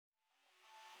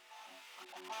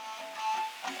What's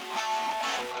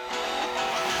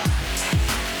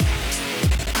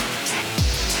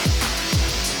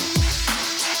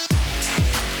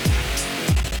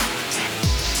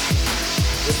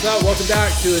up? Welcome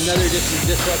back to another edition of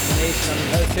Disrupt Nation. I'm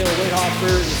your host, Taylor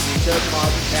Waithofer. This is a show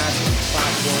podcast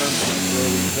platform where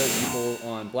we put people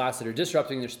on blast that are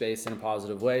disrupting their space in a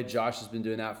positive way. Josh has been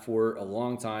doing that for a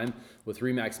long time with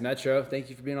Remax Metro. Thank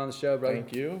you for being on the show, brother.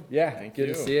 Thank you. Yeah, Thank good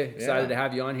you. to see you. Excited to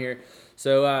have you on here.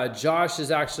 So Josh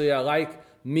is actually like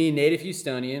me, native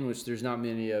Houstonian, which there's not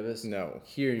many of us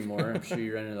here anymore. I'm sure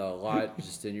you run into a lot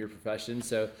just in your profession.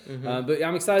 So, but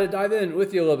I'm excited to dive in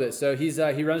with you a little bit. So he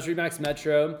runs Remax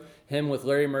Metro. Him with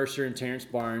Larry Mercer and Terrence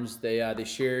Barnes. They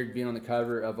shared being on the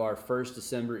cover of our first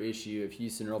December issue of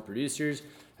Houston Real Producers.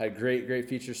 Had a great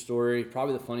feature story.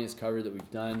 Probably the funniest cover that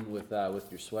we've done with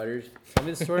your sweaters. Tell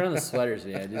me the story on the sweaters,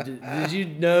 man. Did you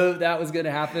know that was going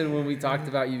to happen when we talked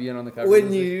about you being on the cover?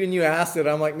 When you asked it,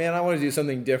 I'm like, man, I want to do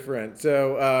something different.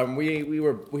 So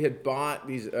we had bought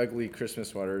these ugly Christmas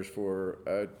sweaters for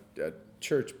a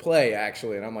church play,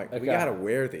 actually, and I'm like, we gotta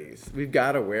wear these. We've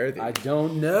got to wear these. I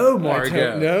don't know, Margo.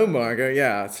 I don't know, Margo.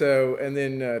 Yeah. So and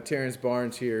then Terrence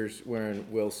Barnes here's wearing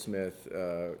Will Smith,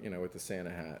 with the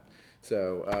Santa hat.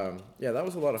 So that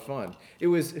was a lot of fun. It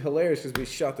was hilarious because we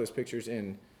shot those pictures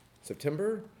in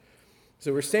September.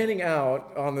 So we're standing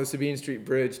out on the Sabine Street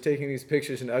Bridge taking these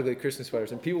pictures in ugly Christmas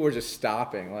sweaters, and people were just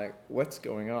stopping, like, what's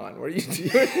going on? What are you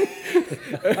doing?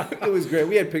 It was great.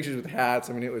 We had pictures with hats.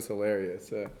 I mean, it was hilarious.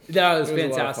 So that was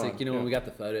fantastic. When we got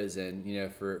the photos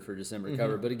in, for December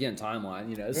cover. But again,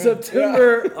 timeline,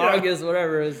 September, August,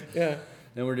 whatever it is. Yeah.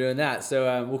 And we're doing that.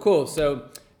 So, cool. So,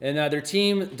 and their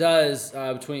team does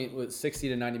between 60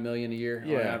 to 90 million a year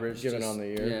on average. Given on the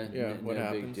year. Yeah. What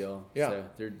happens? Big deal. Yeah. So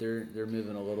they're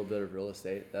moving a little bit of real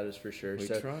estate. That is for sure. We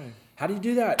try. How do you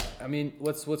do that? I mean,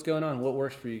 what's going on? What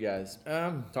works for you guys?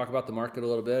 Talk about the market a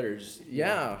little bit, or just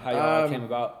how you all came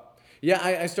about. Yeah,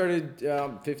 I started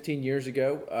 15 years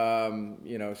ago.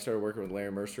 Started working with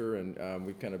Larry Mercer, and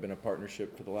we've kind of been a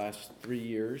partnership for the last 3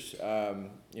 years.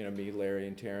 Me, Larry,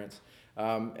 and Terrence.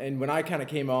 And when I kind of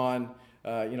came on,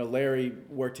 Larry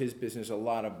worked his business a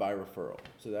lot of by referral.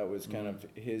 So that was kind of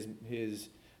his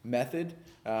method.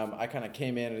 I kind of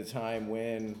came in at a time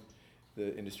when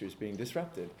the industry was being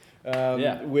disrupted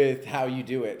with how you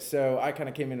do it. So I kind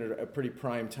of came in at a pretty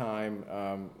prime time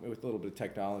with a little bit of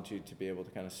technology to be able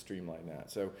to kind of streamline that.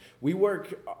 So we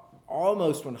work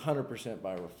almost 100%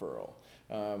 by referral,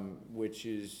 which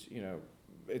is,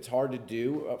 it's hard to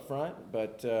do up front,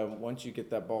 but once you get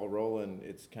that ball rolling,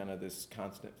 it's kind of this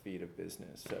constant feed of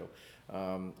business.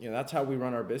 So, that's how we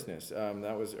run our business.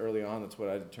 That was early on. That's what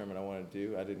I determined I wanted to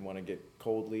do. I didn't want to get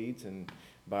cold leads and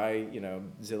buy,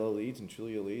 Zillow leads and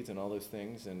Trulia leads and all those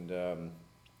things. And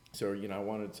I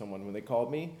wanted someone, when they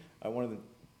called me, I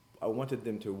wanted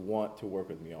them to want to work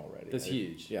with me already. That's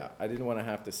huge. Yeah, I didn't want to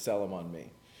have to sell them on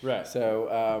me. Right.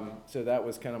 So that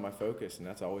was kind of my focus, and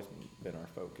that's always been our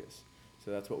focus. So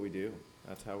that's what we do.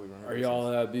 That's how we run our business. Are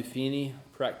y'all Buffini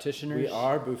practitioners? We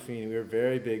are Buffini. We're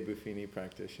very big Buffini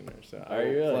practitioners. So are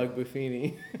you really? Plug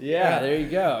Buffini. Yeah, there you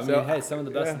go. I mean, hey, some of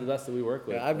the best of the best that we work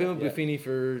with. Yeah, I've been with Buffini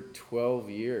for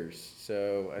 12 years.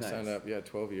 So I signed up,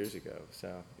 12 years ago.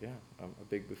 So, I'm a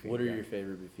big Buffini What are guy. your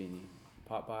favorite Buffini?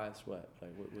 Popeyes? What?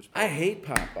 Which I hate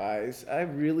Popeyes. I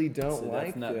really don't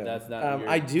like them. That's not your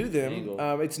I do them.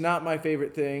 angle. It's not my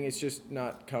favorite thing. It's just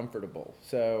not comfortable.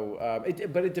 So,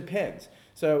 but it depends.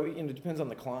 So, it depends on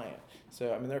the client.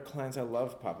 So, I mean, there are clients I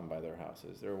love popping by their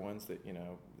houses. There are ones that,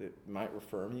 that might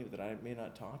refer me that I may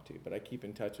not talk to, but I keep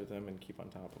in touch with them and keep on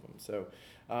top of them. So,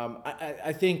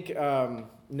 I think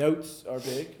notes are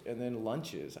big, and then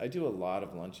lunches. I do a lot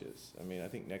of lunches. I mean, I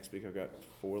think next week I've got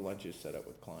 4 lunches set up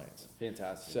with clients.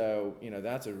 Fantastic. So,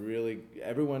 that's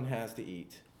everyone has to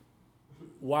eat.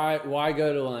 Why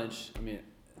go to lunch? I mean,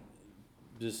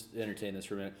 just entertain this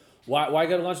for a minute. Why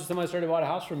go to lunch with somebody that started bought a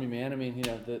house from you, man? I mean,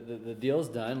 the deal's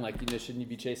done. Like, shouldn't you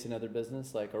be chasing other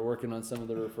business, or working on some of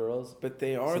the referrals? But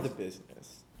they are the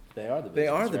business. They are the business. They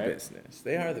are the right? business.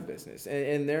 They are the business.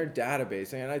 And their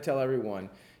database, and I tell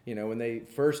everyone, when they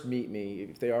first meet me,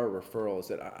 if they are referrals,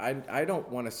 that I don't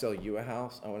want to sell you a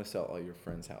house. I want to sell all your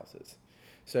friends' houses.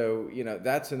 So,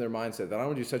 that's in their mindset, that I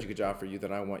want to do such a good job for you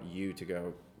that I want you to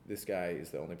go, this guy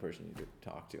is the only person you could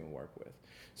talk to and work with.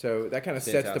 So that kind of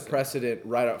sets the precedent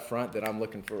right up front that I'm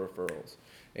looking for referrals.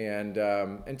 And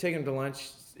taking them to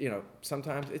lunch,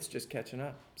 sometimes it's just catching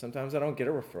up. Sometimes I don't get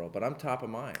a referral, but I'm top of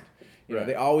mind.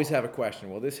 They always have a question.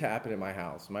 Well, this happened in my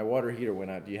house. My water heater went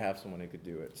out. Do you have someone who could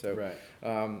do it? So,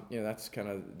 that's kind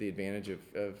of the advantage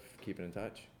of keeping in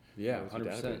touch. Yeah,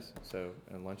 100%. So,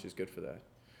 and lunch is good for that.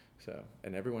 So,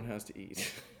 and everyone has to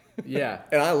eat. Yeah.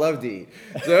 And I love to eat.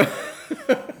 So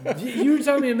you were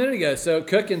telling me a minute ago. So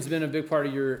cooking's been a big part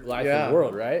of your life in the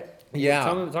world, right? Yeah.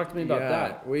 Talk to me about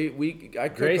that. I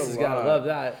cook Grace a has lot. got to love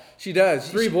that. She does.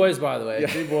 3 boys, by the way. Yeah.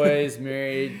 3 boys,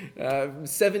 married.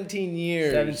 17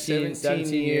 years.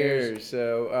 17 years.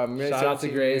 So Shout out to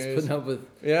Grace years.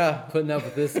 putting up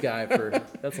with this guy for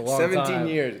that's a long 17 time.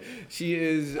 years. She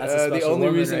is the That's a only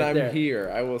woman reason right I'm there.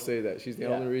 here. I will say that she's the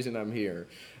only reason I'm here.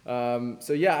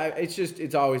 So yeah,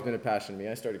 it's always been a passion to me.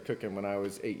 I started cooking when I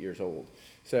was 8 years old.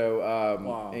 So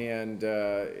Wow. and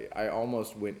I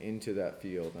almost went into that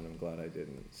field, and I'm glad I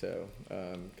didn't. So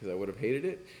because I would have hated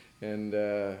it. And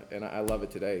I love it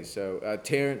today. So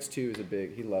Terrence too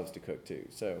is he loves to cook too.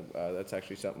 So that's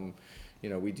actually something,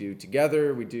 we do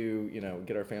together. We do,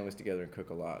 get our families together and cook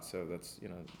a lot. So that's,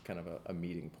 kind of a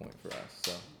meeting point for us.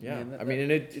 So yeah, Man,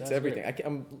 it's everything.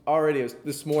 I'm already,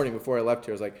 this morning before I left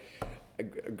here, I was like,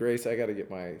 Grace, I got to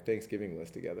get my Thanksgiving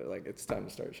list together. Like it's time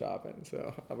to start shopping.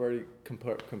 So I'm already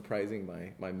comprising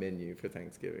my menu for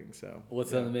Thanksgiving. So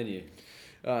What's on the menu?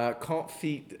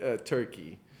 Confit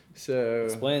turkey. So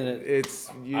explain it. I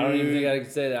don't even think I can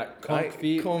say that.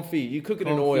 Confit. You cook it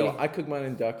in oil. I cook mine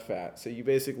in duck fat. So you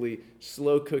basically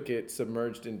slow cook it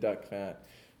submerged in duck fat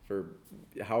for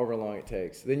however long it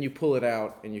takes. Then you pull it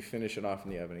out and you finish it off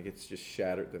in the oven. It gets just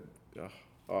shattered.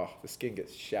 The skin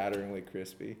gets shatteringly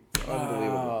crispy.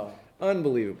 Wow.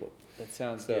 Unbelievable. That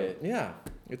sounds good. Yeah,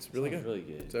 it's really good. Really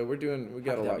good. So we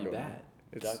got a lot going. Bad?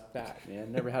 Duck fat,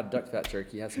 man. Never had duck fat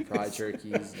turkey. Had some fried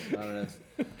turkeys. I don't know.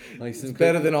 Like some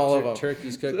better than all of them.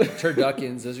 Turkeys cooked.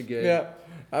 Turduckins. Those are good. Yeah.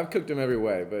 I've cooked them every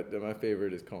way, but my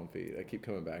favorite is confit. I keep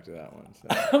coming back to that one. So,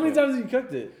 How many times have you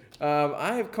cooked it?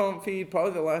 I have confit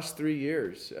probably the last 3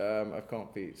 years. I've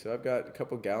confit. So I've got a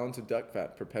couple gallons of duck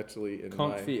fat perpetually in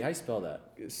Confit. How you spell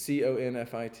that?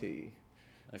 CONFIT.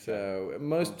 Okay. So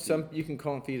you can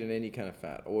confit in any kind of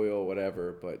fat, oil,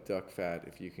 whatever, but duck fat,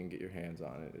 if you can get your hands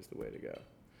on it, is the way to go.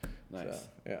 Nice. So,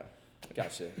 yeah.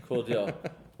 Gotcha. Cool deal.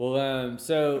 Well,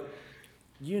 so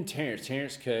you and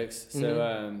Terrence cooks.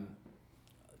 So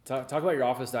talk about your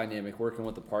office dynamic working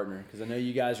with a partner, because I know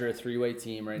you guys are a 3-way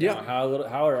team right now.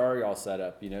 How are y'all set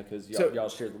up? Because y'all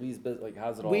share the leads, but like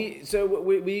how's it all? We're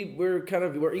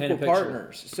equal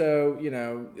partners. So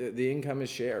the income is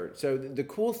shared. So the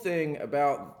cool thing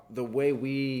about the way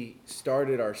we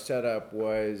started our setup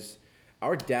was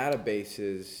our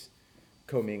databases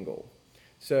commingle.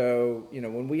 So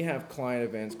when we have client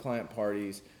events, client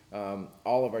parties,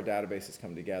 all of our databases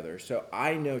come together. So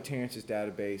I know Terrence's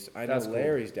database. I know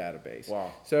Larry's database.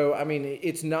 Wow. So,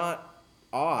 it's not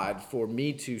odd for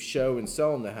me to show and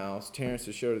sell in the house, Terrence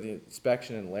to show to the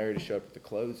inspection, and Larry to show up at the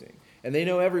closing. And they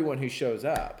know everyone who shows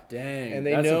up. Dang. And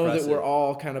they know impressive. That we're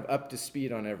all kind of up to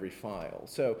speed on every file.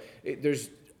 So it's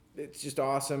just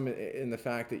awesome in the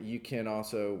fact that you can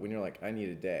also, when you're like, I need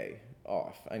a day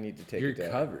off, I need to take a day.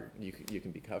 You're covered. You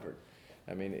can be covered.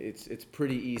 It's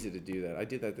pretty easy to do that. I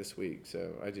did that this week,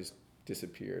 so I just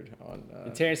disappeared on.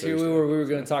 And Terrence, here we were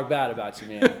going to talk bad about you,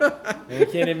 man. And we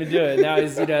can't even do it. Now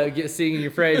he's singing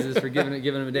your praises for giving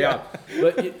him a day off.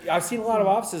 But I've seen a lot of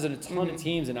offices and a ton of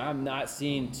teams, and I'm not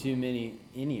seeing too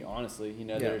any honestly,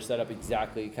 that are set up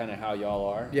exactly kind of how y'all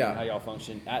are, and how y'all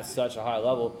function at such a high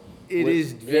level. It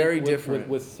is very different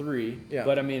with 3. Yeah.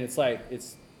 But it's like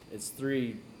it's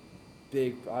 3.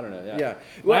 Big, I don't know. Yeah.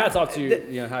 Well, hats off to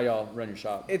you, how y'all run your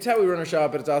shop. It's how we run our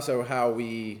shop, but it's also how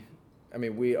we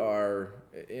are,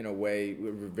 in a way,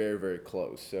 we're very, very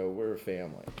close. So we're a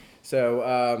family. So,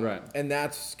 right. And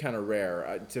that's kind of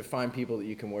rare. To find people that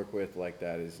you can work with like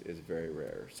that is very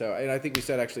rare. So, and I think we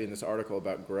said actually in this article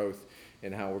about growth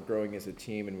and how we're growing as a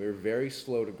team, and we're very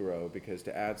slow to grow because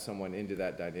to add someone into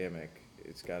that dynamic,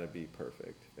 it's got to be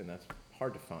perfect. And that's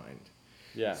hard to find.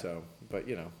 Yeah. So, but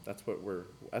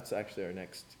that's actually our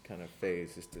next kind of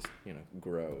phase is to,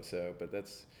 grow. So, but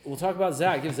we'll talk about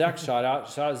Zach. Give Zach a shout out.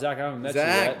 Shout out Zach. I haven't met you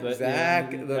yet, but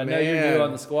Zach, the man. I know you're new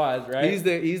on the squad, right? He's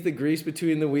the grease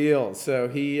between the wheels. So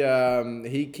he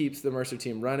keeps the Mercer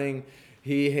team running.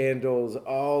 He handles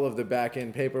all of the back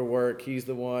end paperwork. He's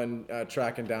the one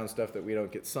tracking down stuff that we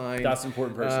don't get signed. That's an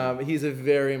important person. He's a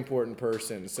very important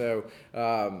person. So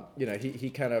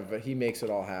he makes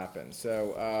it all happen.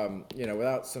 So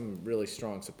without some really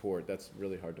strong support, that's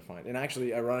really hard to find. And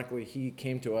actually, ironically, he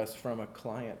came to us from a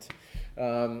client.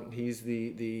 He's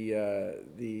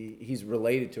he's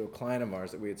related to a client of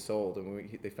ours that we had sold, and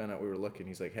when they found out we were looking,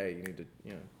 he's like, hey, you need to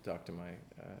talk to my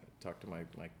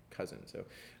cousin. So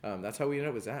that's how we ended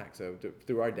up with Zach. So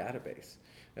through our database,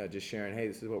 just sharing, hey,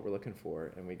 this is what we're looking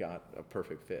for, and we got a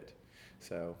perfect fit.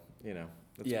 So,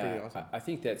 that's yeah, pretty awesome. I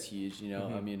think that's huge.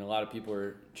 I mean, a lot of people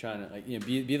are trying to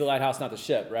be the lighthouse, not the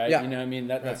ship, right? Yeah. You know, what I mean,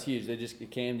 that's huge. They just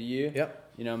came to you. Yep.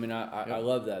 I mean, I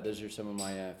love that. Those are some of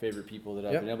my favorite people that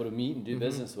I've been able to meet and do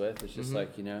business with. It's just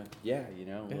like, how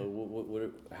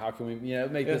can we,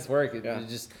 make this work? It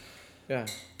just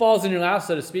falls in your lap,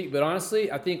 so to speak. But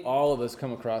honestly, I think all of us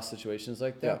come across situations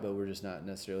like that, but we're just not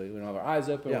necessarily, we don't have our eyes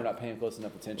open. We're not paying close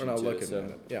enough attention to it. We're not looking at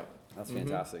it. Yeah. That's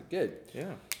fantastic. Good.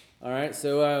 Yeah. All right.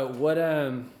 So what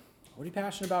are you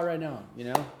passionate about right now?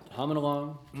 Humming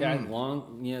along. Okay.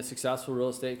 Long, successful real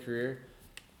estate career.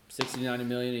 60 to 90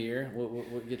 million a year.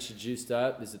 What gets you juiced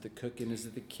up? Is it the cooking? Is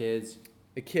it the kids?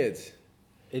 The kids.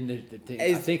 And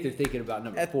I think they're thinking about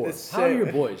number 4. How are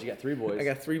your boys? You got 3 boys. I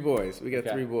got 3 boys. We got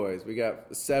 3 boys. We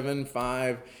got 7,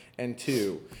 5, and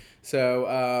 2.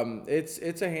 So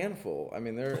it's a handful. I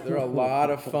mean, they're a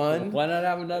lot of fun. Why not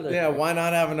have another? Yeah, why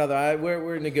not have another?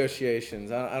 We're in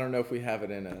negotiations. I don't know if we have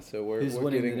it in us. So Who's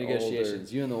winning the negotiations?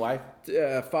 Older. You and the wife?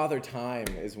 Father Time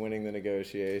is winning the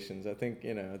negotiations. I think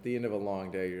at the end of a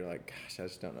long day, you're like, gosh, I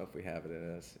just don't know if we have it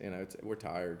in us. We're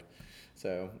tired.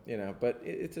 So, but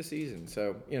it's a season.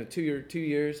 So, 2 years, 2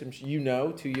 years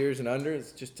and under,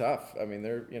 it's just tough. I mean,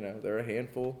 they're a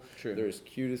handful. True. They're as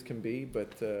cute as can be,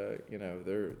 but they're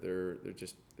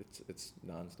just, it's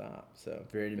nonstop. So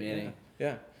very demanding.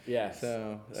 Yeah.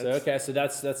 So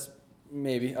that's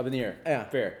maybe up in the air. Yeah.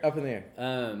 Fair. Up in the air.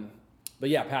 But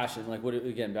yeah, passion. Like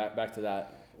again, back to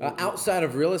that. Outside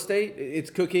of real estate, it's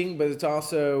cooking, but it's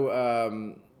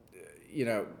also,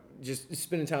 just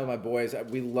spending time with my boys.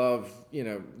 We love,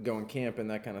 going camping,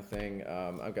 that kind of thing.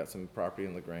 I've got some property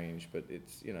in LaGrange, but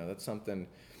it's, that's something.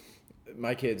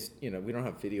 My kids, we don't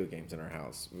have video games in our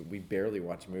house. We barely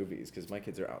watch movies because my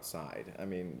kids are outside. I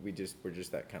mean, we're just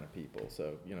that kind of people.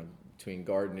 So, between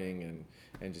gardening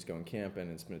and just going camping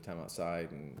and spending time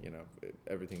outside and,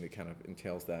 everything that kind of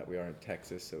entails that. We are in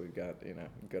Texas, so we've got, a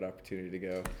good opportunity to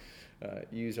go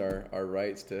use our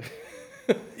rights to...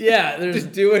 Yeah, there's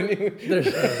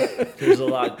a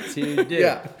lot to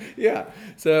do. Yeah.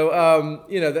 So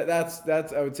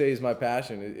that's I would say is my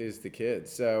passion is the kids.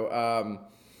 So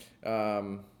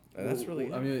and that's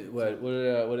really. I mean, what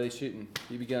are they shooting?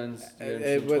 BB guns.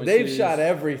 They've shot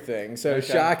everything. So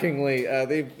shockingly,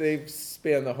 they've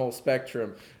spanned the whole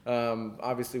spectrum.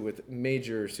 Obviously with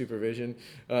major supervision,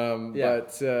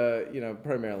 but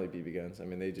primarily BB guns. I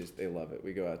mean, they love it.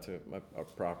 We go out to our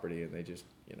property and they just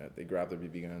they grab their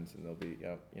BB guns and they'll be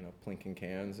plinking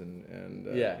cans and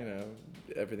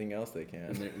everything else they can.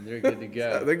 And they're good to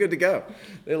go. They're good to go.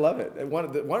 They love it. And one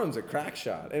of them's a crack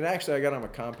shot. And actually, I got on a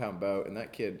compound boat, and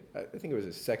that kid, I think it was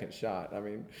his second shot. I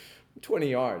mean, 20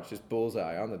 yards, just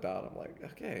bullseye on the dot. I'm like,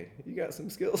 okay, you got some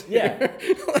skills here. Yeah.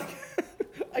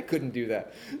 I couldn't do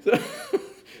that. So,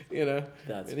 and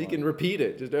he can repeat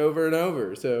it just over and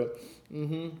over. So,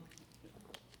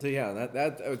 So yeah,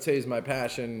 that I would say is my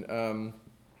passion.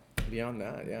 Beyond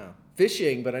that,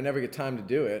 fishing, but I never get time to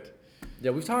do it.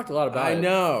 Yeah, we've talked a lot about it. I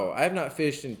know. I have not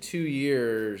fished in 2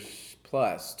 years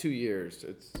plus. 2 years.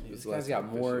 This guy's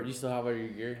got more. Do you still have all your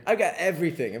gear? I've got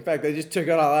everything. In fact, I just took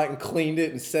it all out and cleaned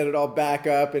it and set it all back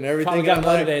up and everything. Probably got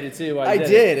motivated too. I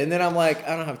did, and then I'm like,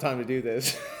 I don't have time to do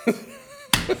this.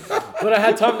 But I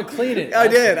had time to clean it. I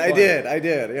did.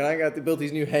 I built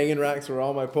these new hanging racks for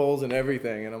all my poles and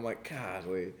everything, and I'm like,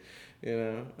 golly.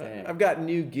 I've got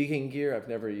new gigging gear I've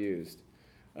never used.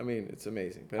 I mean, it's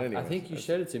amazing. But anyway, I think you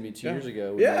showed it to me 2 years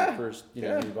ago when you first, you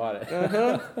bought it.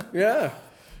 Yeah.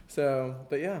 So,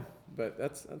 but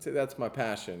that's my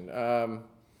passion.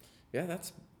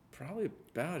 That's probably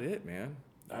about it, man.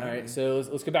 All right, so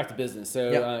let's go back to business.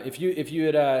 So if you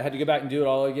had to go back and do it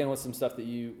all again, what's some stuff that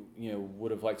you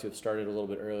would have liked to have started a little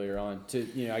bit earlier on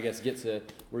to I guess get to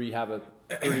where you have a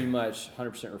pretty much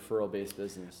 100% referral based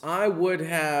business? I would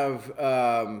have.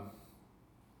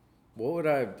 What would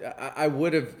I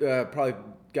would have probably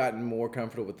gotten more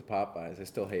comfortable with the Popeyes. I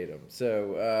still hate them.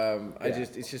 So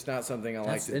it's just not something I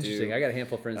like to do. That's interesting. I got a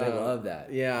handful of friends that love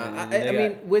that. Yeah. I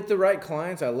mean, with the right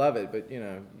clients, I love it, but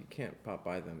you can't pop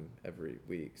by them every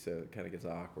week. So it kind of gets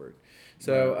awkward.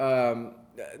 So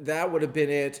that would have been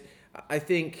it. I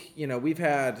think, we've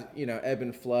had, ebb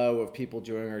and flow of people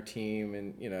joining our team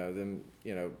and, them,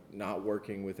 not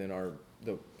working within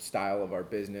the style of our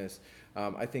business.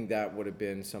 I think that would have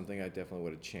been something I definitely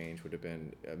would have changed, would have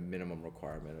been a minimum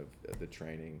requirement of the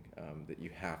training that you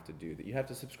have to do, that you have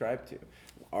to subscribe to.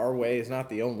 Our way is not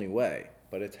the only way,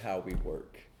 but it's how we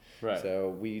work. Right.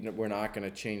 So we're not going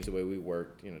to change the way we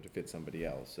work, to fit somebody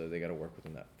else. So they got to work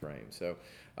within that frame. So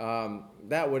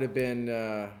that would have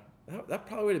been That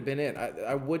probably would have been it.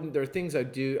 I wouldn't. There are things I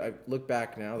look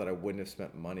back now that I wouldn't have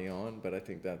spent money on, but I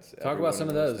think that's talk about some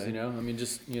of those. You know, I mean,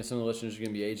 just some of the listeners are going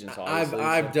to be agents.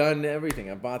 I've done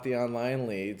everything. I bought the online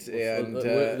leads and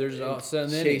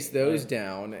chased those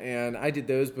down, and I did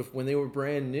those when they were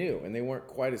brand new and they weren't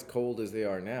quite as cold as they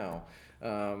are now.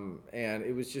 And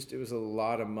it was a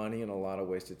lot of money and a lot of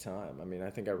wasted time. I mean, I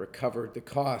think I recovered the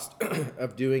cost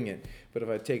of doing it, but if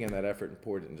I'd taken that effort and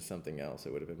poured it into something else,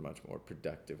 it would have been much more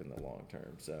productive in the long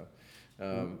term. So,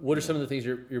 what are some of the things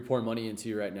you're pouring money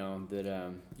into right now that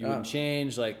you wouldn't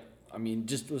change? Like, I mean,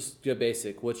 just let's go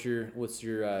basic. What's your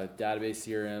database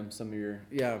CRM? Some of your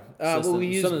well, we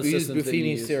use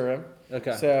Buffini CRM.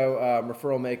 Okay. So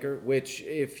Referral Maker, which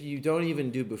if you don't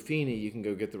even do Buffini, you can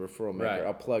go get the Referral Maker. Right.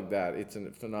 I'll plug that. It's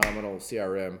a phenomenal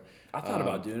CRM. I thought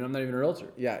about doing it. I'm not even a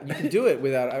realtor. Yeah, you can do it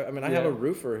without. I mean, I have a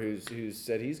roofer who's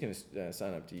said he's going to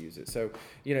sign up to use it. So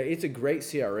it's a great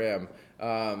CRM.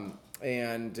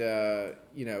 And a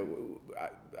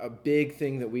big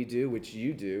thing that we do, which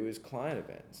you do, is client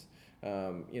events.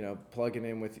 Plugging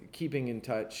in keeping in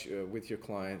touch with your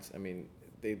clients. I mean,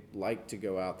 they like to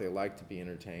go out, they like to be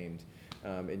entertained,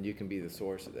 and you can be the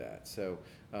source of that. So,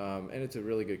 and it's a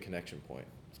really good connection point.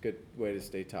 It's a good way to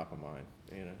stay top of mind.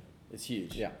 It's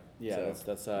huge. Yeah. Yeah, so,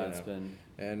 that's it's been.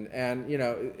 And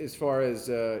as far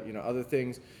as other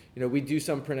things, we do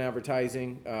some print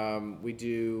advertising. We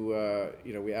do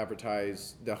we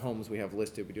advertise the homes we have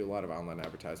listed. We do a lot of online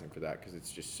advertising for that because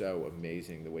it's just so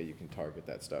amazing the way you can target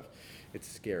that stuff. It's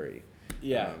scary.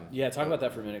 Yeah, talk about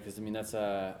that for a minute because I mean that's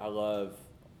I love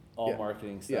all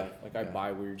marketing stuff. Like I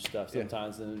buy weird stuff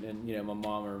sometimes, and my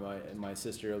mom or my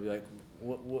sister will be like,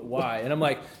 why? And I'm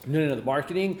like, no, the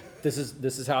marketing. This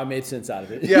is how I made sense out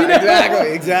of it. Yeah,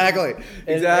 exactly.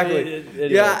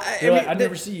 I'd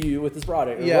never see you with this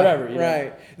product or whatever.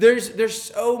 Right. There's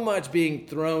so much being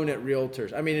thrown at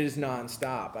realtors. I mean, it is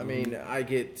nonstop. I mean, I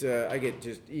get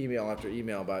just email after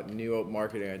email about new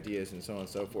marketing ideas and so on and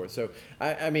so forth. So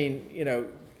I mean,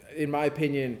 in my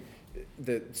opinion,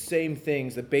 the same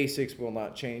things, the basics will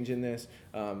not change in this.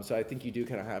 So I think you do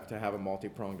kind of have to have a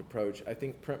multi-pronged approach. I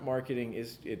think print marketing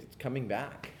it's coming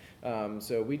back.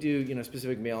 So we do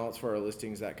specific mail-outs for our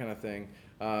listings, that kind of thing.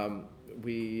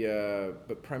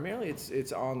 But primarily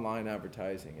it's online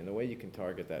advertising, and the way you can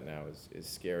target that now is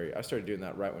scary. I started doing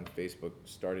that right when Facebook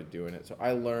started doing it, so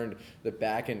I learned the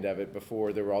back end of it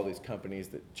before there were all these companies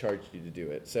that charged you to do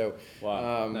it. So,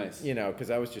 nice. Because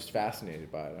I was just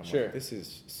fascinated by it. I'm sure. like, this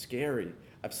is scary.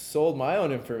 I've sold my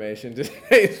own information to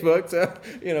Facebook, so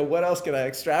what else can I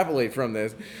extrapolate from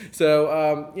this?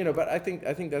 So, but I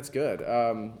think that's good.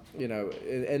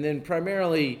 And then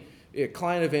primarily.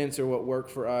 Client events are what work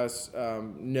for us.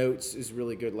 Notes is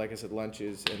really good. Like I said,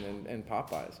 lunches and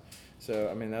Popeyes. So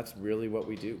I mean, that's really what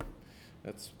we do.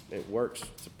 It works.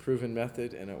 It's a proven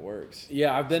method, and it works.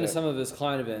 Yeah, I've been to some of his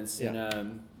client events, and I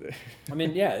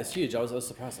mean, it's huge. I was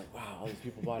surprised, like, wow, all these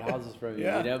people bought houses from you,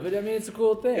 But I mean, it's a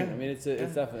cool thing. I mean, it's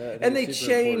definitely. And they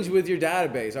change with your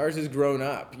database. Ours has grown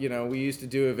up. We used to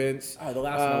do events. Oh, the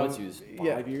last one I went to was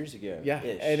 5 years ago. Yeah,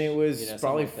 and it was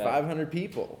probably 500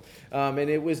 people,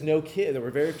 and it was no kid. There were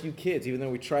very few kids, even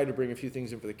though we tried to bring a few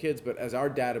things in for the kids. But as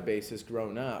our database has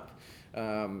grown up.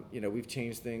 We've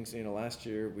changed things. Last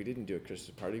year we didn't do a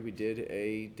Christmas party. We did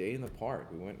a day in the park.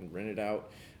 We went and rented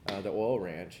out the oil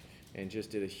ranch and just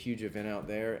did a huge event out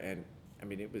there. And I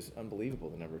mean, it was unbelievable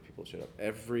the number of people showed up.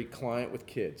 Every client with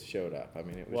kids showed up. I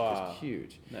mean, it was just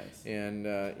huge. Nice. And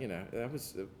that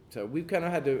was so we've kind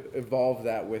of had to evolve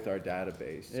that with our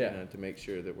database. To make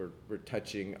sure that we're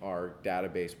touching our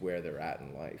database where they're at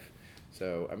in life.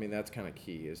 So I mean, that's kind of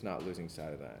key, is not losing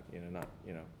sight of that. Not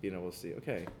being able to see,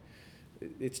 okay,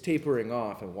 it's tapering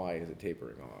off, and why is it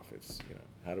tapering off? It's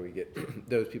how do we get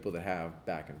those people that have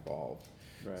back involved?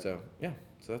 Right. So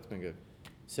so that's been good.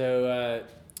 So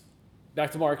back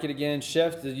to market again.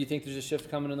 Shift. Do you think there's a shift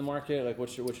coming in the market? Like,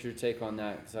 what's your take on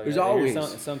that? There's always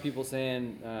some people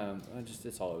saying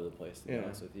it's all over the place. To be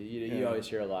honest with you, you always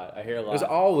hear a lot. I hear a lot. There's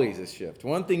always a shift.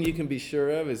 One thing you can be sure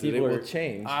of is that it will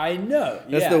change. I know.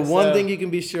 That's the one thing you can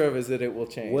be sure of, is that it will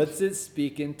change. What's it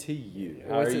speaking to you?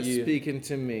 What's it speaking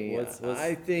to me?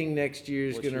 I think next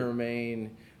year's going to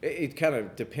remain. It kind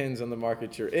of depends on the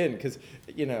market you're in, because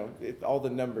all the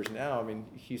numbers now. I mean,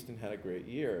 Houston had a great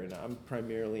year, and I'm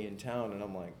primarily in town, and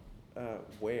I'm like,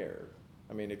 where?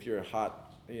 I mean, if you're a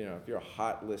hot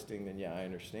listing, then I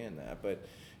understand that, but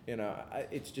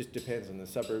it just depends on the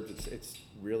suburbs. It's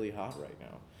really hot right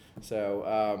now,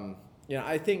 so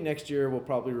I think next year will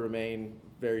probably remain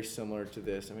very similar to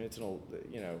this. I mean,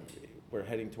 we're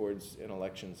heading towards an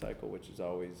election cycle, which is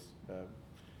always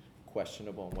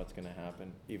questionable on what's going to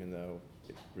happen, even though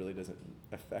it really doesn't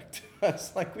affect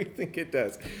us like we think it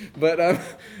does. But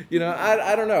you know,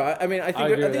 I don't know. I mean, I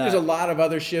think there's a lot of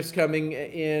other shifts coming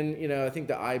in. You know, I think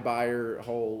the iBuyer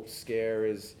whole scare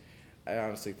is. I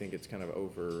honestly think it's kind of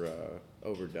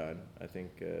overdone. I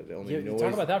think the only noise.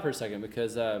 Talk about that for a second,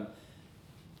 because it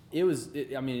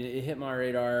hit my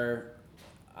radar.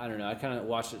 I don't know. I kind of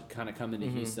watched it kind of come into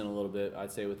Houston a little bit.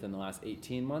 I'd say within the last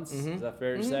 18 months. Is that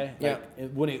fair to say? Yeah.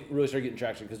 When it really started getting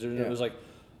traction, because it was like,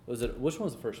 which one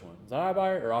was the first one? Was it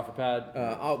iBuyer or OfferPad?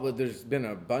 Well, there's been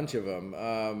a bunch of them.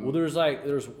 There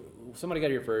was somebody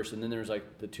got here first, and then there's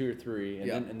like the 2 or 3,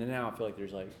 and then now I feel like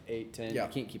there's like 8, 10. Yeah.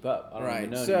 You can't keep up. I don't even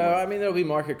know So anymore. I mean, there'll be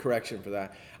market correction for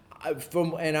that.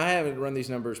 And I haven't run these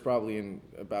numbers probably in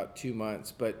about 2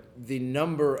 months, but the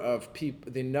number of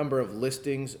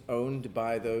listings owned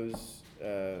by those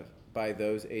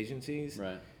agencies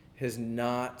has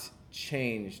not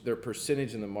changed. Their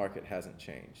percentage in the market hasn't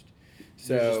changed.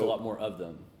 So there's just a lot more of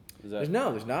them. There's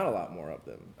not a lot more of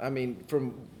them. I mean,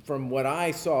 from what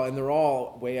I saw, and they're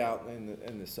all way out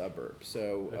in the suburbs.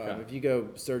 So if you go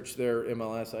search their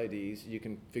MLS IDs, you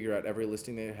can figure out every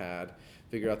listing they had,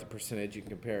 figure out the percentage. You can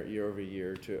compare it year over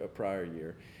year to a prior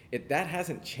year. That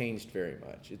hasn't changed very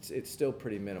much. It's still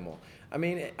pretty minimal. I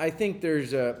mean, I think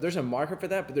there's a market for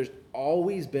that, but there's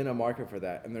always been a market for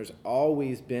that, and there's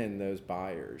always been those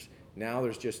buyers. Now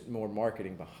there's just more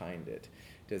marketing behind it.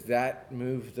 Does that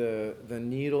move the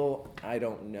needle? I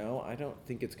don't know. I don't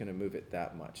think it's going to move it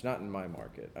that much. Not in my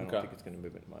market. I don't think it's going to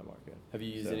move it in my market. Have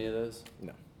you used any of those?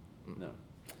 No.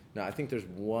 No. I think there's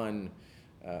one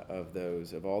of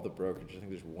those. Of all the brokerage, I think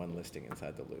there's one listing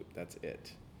inside the loop. That's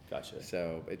it. Gotcha.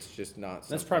 So it's just not.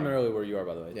 That's primarily where you are,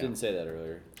 by the way. I didn't say that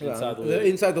earlier. Inside the loop.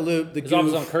 Inside the loop. The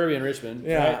office on Kirby in Richmond.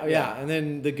 Yeah, right? yeah. And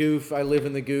then the Goof. I live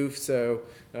in the Goof, so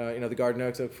the Garden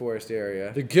Oaks, Oak Forest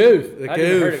area. The Goof. I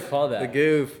never heard it called that. The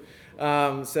Goof.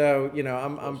 So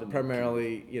I'm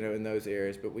primarily in those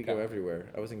areas, but we go everywhere.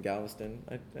 I was in Galveston.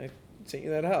 I sent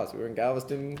you that house. We were in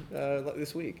Galveston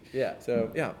this week. Yeah.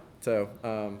 So yeah. So,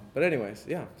 but anyways,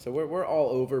 yeah. So we're all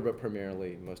over, but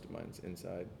primarily most of mine's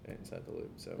inside the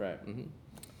loop. So right. Mm-hmm.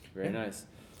 Very nice.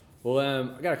 Well,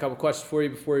 I got a couple questions for you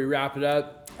before we wrap it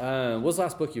up. What's the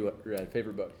last book you read?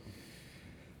 Favorite book?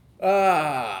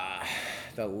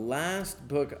 The last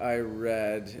book I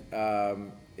read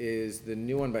is the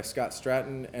new one by Scott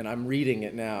Stratton, and I'm reading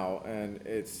it now, and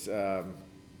it's the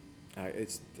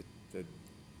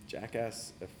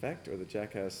Jackass Effect or the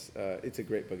Jackass. It's a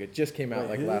great book. It just came out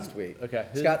last week. Okay.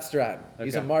 Scott Stratton. Okay.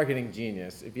 He's a marketing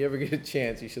genius. If you ever get a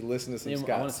chance, you should listen to some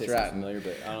Scott Stratton. Familiar,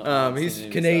 but I don't he's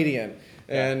Canadian,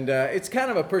 and it's kind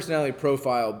of a personality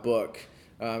profile book.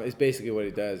 It's basically what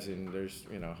he does, and there's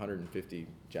 150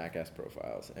 Jackass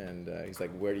profiles, and he's like,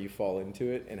 where do you fall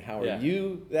into it, and how are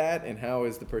you that, and how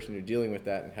is the person you're dealing with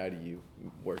that, and how do you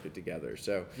work it together?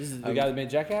 So this is the guy that made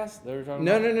Jackass? That we're talking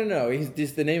about? No. He's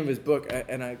just the name of his book,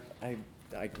 and I'm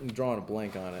drawing a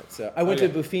blank on it. So I went to a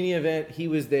Buffini event. He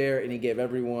was there, and he gave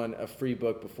everyone a free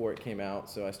book before it came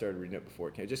out. So I started reading it before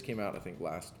it came. It just came out, I think,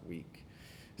 last week.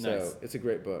 So it's a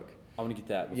great book. I want to get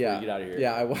that before you get out of here.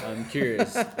 Yeah, I'm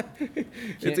curious.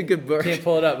 It's a good book. Can't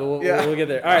pull it up, but we'll get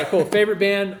there. All right, cool. Favorite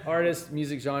band, artist,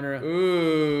 music genre?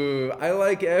 Ooh, I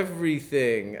like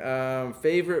everything.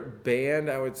 Favorite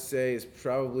band, I would say, is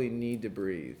probably Need to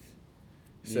Breathe.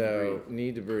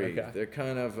 Need to Breathe. Okay. They're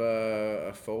kind of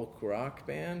a folk rock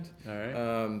band. All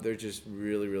right. They're just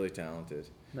really, really talented.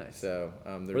 Nice. So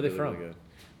they're Where are they really, from? really good.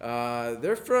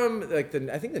 They're from I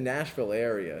think the Nashville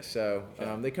area. So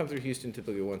they come through Houston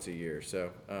typically once a year. So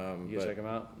you check them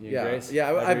out. Grace?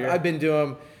 I've been to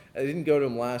them. I didn't go to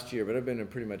them last year, but I've been to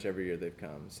pretty much every year they've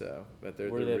come. So, but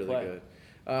they're really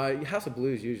good. House of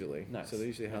Blues usually. Nice. So they're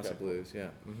usually House of Blues. Yeah.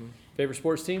 Mm-hmm. Favorite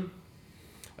sports team?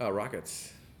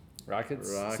 Rockets.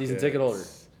 Rockets. Season ticket holder?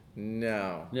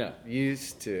 No. Yeah.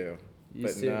 Used to.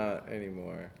 Not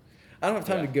anymore. I don't have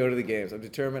time to go to the games. I'm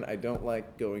determined I don't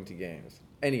like going to games.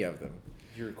 Any of them.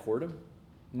 You record them?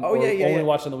 Only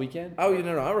watch on the weekend? Oh,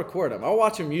 no, I record them. I'll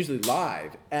watch them usually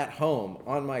live at home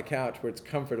on my couch where it's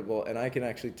comfortable, and I can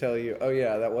actually tell you, oh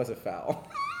yeah, that was a foul.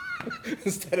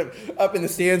 Instead of up in the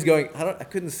stands going, I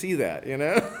couldn't see that,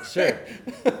 Sure.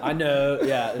 I know.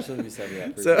 Yeah, there's something to be said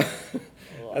for that. So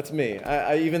that's me.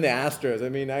 I even the Astros. I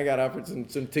mean, I got offered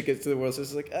some tickets to the World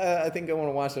Series. Like, I think I want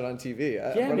to watch it on TV.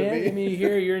 Yeah, man. I mean, you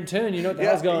hear you're in tune. You know what the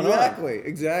hell's going on.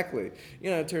 Exactly.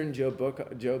 Turn Joe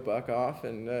Buck off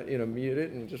and mute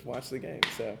it and just watch the game.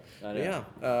 So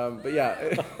but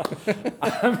yeah.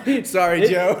 I mean, sorry,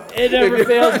 Joe. It never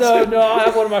fails though. No, I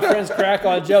have one of my friends crack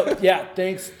on Joe. Yeah,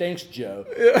 thanks, Joe.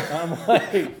 I'm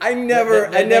like, I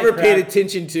never paid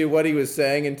attention to what he was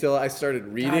saying until I started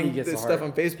reading this stuff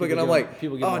on Facebook, and I'm like,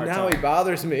 give him a hard now time. he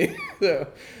bothers me. So,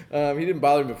 he didn't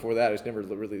bother me before that. I just never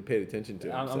really paid attention to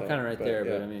him. I'm kind of right there,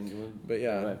 but I mean. But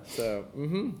yeah, right. so.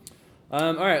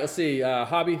 All right, let's see.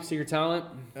 Hobby, secret talent.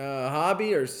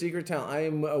 Hobby or secret talent? I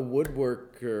am a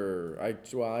woodworker.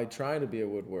 I try to be a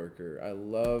woodworker. I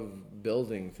love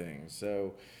building things.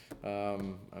 So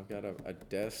I've got a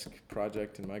desk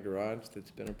project in my garage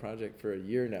that's been a project for a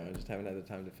year now. I just haven't had the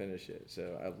time to finish it.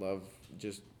 So I love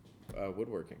just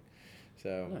woodworking.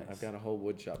 So nice. I've got a whole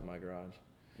wood shop in my garage.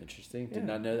 Interesting. Did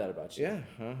not know that about you. Yeah.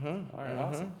 All right,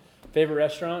 awesome. Favorite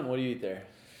restaurant? What do you eat there?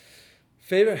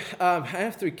 Favorite? I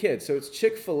have 3 kids, so it's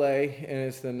Chick-fil-A, and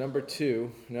it's the number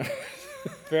 2. No.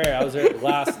 Fair. I was there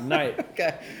last night.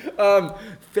 Okay.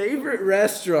 Favorite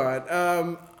restaurant?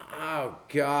 Oh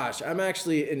gosh, I'm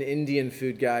actually an Indian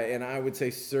food guy, and I would say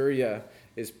Surya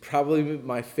is probably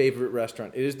my favorite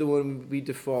restaurant. It is the one we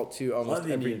default to almost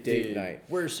every date night.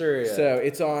 Where's Surya? So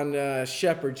it's on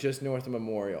Shepherd, just north of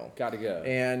Memorial. Gotta go.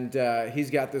 And he's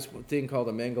got this thing called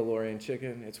a Mangalorean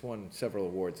chicken. It's won several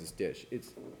awards, this dish.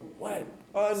 It's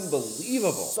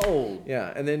unbelievable. Sold.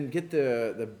 Yeah, and then get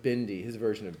the bindi, his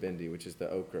version of bindi, which is the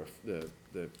okra, the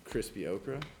crispy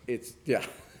okra. It's, yeah.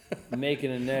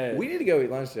 Making a note. We need to go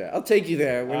eat lunch today. I'll take you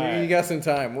there when you got some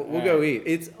time. We'll go eat.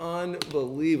 It's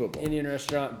unbelievable. Indian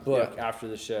restaurant book after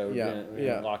the show. We're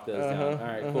gonna lock those down. All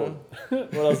right, cool.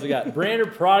 What else we got? Brand or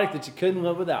product that you couldn't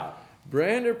live without?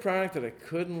 Brand or product that I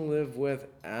couldn't live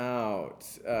without?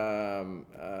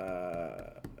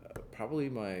 Probably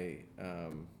my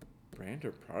brand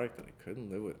or product that I couldn't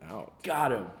live without.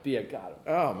 Got him. Got him.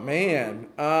 Oh, man.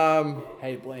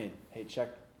 Hey, Blaine. Hey, check.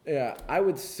 Yeah, I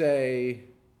would say...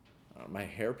 my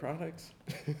hair products?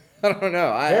 I don't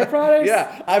know. Hair products?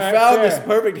 Yeah, I found this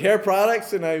perfect hair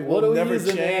products, and I will never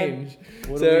change.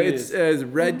 So it's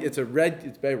red. It's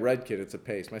by Redken. It's a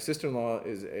paste. My sister-in-law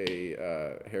is a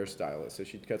hairstylist, so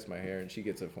she cuts my hair and she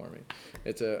gets it for me.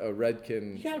 It's a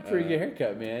Redken. You got a pretty good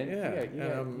haircut, man.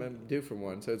 Yeah, I'm due for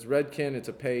one. So it's Redken. It's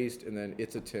a paste, and then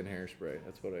It's a Tin hairspray.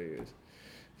 That's what I use.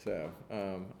 So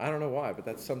I don't know why, but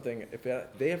that's something. If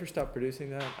they ever stop producing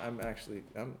that, I'm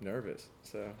nervous.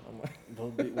 So I'm like,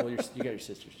 well, you got your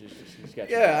sisters.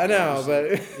 I know,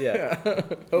 but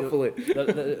hopefully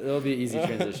it'll be an easy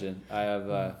transition. I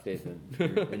have faith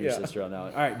in your sister on that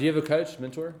one. All right, do you have a coach,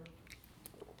 mentor?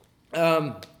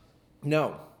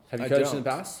 No. Have you coached in the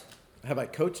past? Have I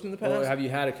coached in the past? Or have you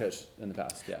had a coach in the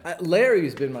past? Yeah.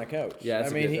 Larry's been my coach. Yeah,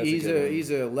 he's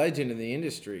a legend in the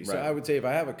industry. So right. I would say if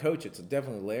I have a coach, it's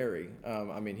definitely Larry.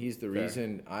 He's the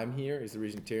reason I'm here. He's the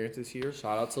reason Terrence is here.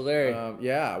 Shout out to Larry.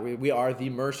 We are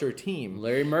the Mercer team.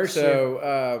 Larry Mercer. So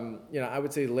I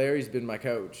would say Larry's been my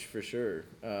coach for sure.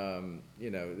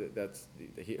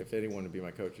 If anyone would be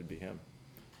my coach, it'd be him.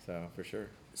 So for sure.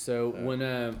 So when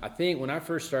I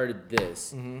first started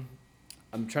this. Mm-hmm.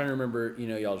 I'm trying to remember,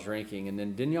 y'all's ranking, and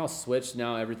then didn't y'all switch?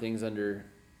 Now everything's under.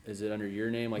 Is it under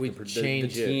your name? Like the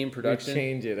team production? We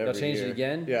change it every year. It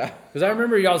again? Yeah. Because I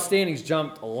remember y'all's standings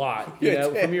jumped a lot,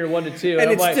 from year 1 to 2. And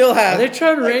it still has. Are they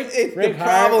trying to rank the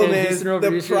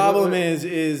problem is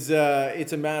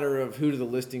it's a matter of who do the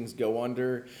listings go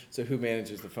under, so who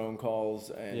manages the phone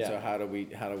calls, and so how do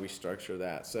we structure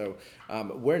that? So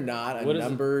we're not a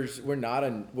numbers. We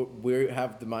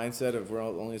have the mindset of we're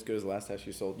only as good as the last house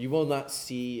you sold. You will not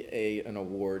see an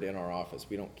award in our office.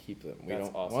 We don't keep them. We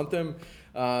don't want them.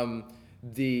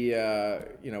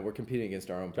 We're competing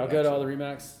against our own production. Y'all go to all the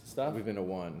Remax stuff? We've been to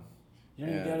one. You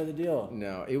didn't even go to the deal?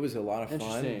 No, it was a lot of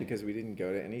fun because we didn't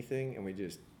go to anything and we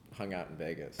just hung out in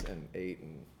Vegas and ate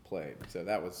and played. So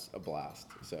that was a blast.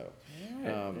 So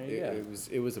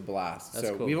it was a blast. That's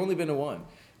cool. We've only been to one.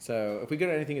 So if we go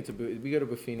to anything, we go to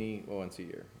Buffini once a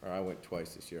year. Or I went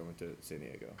twice this year. I went to San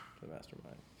Diego to the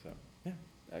Mastermind. So yeah.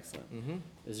 Excellent. Mm-hmm.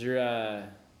 Is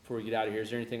there before we get out of here, is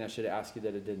there anything I should have asked you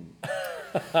that I didn't?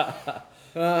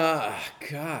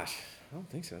 Gosh, I don't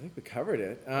think so. I think we covered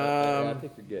it. I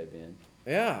think we're good, man.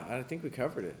 Yeah, I think we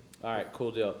covered it. All right,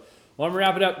 cool deal. Well, I'm going to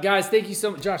wrap it up. Guys, thank you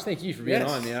so much. Josh, thank you for being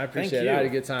on, man. I appreciate it. I had a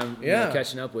good time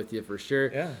catching up with you for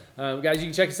sure. Yeah. Guys, you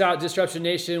can check us out, Disruption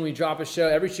Nation. We drop a show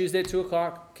every Tuesday at 2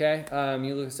 o'clock, okay?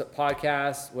 You look us up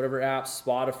podcasts, whatever apps,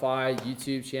 Spotify,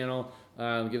 YouTube channel.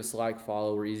 Give us a like,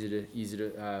 follow. We're easy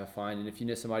to find. And if you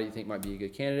know somebody you think might be a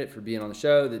good candidate for being on the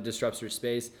show that disrupts your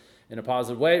space in a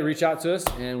positive way, reach out to us,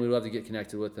 and we'd love to get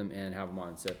connected with them and have them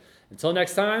on. So until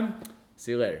next time,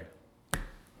 see you later.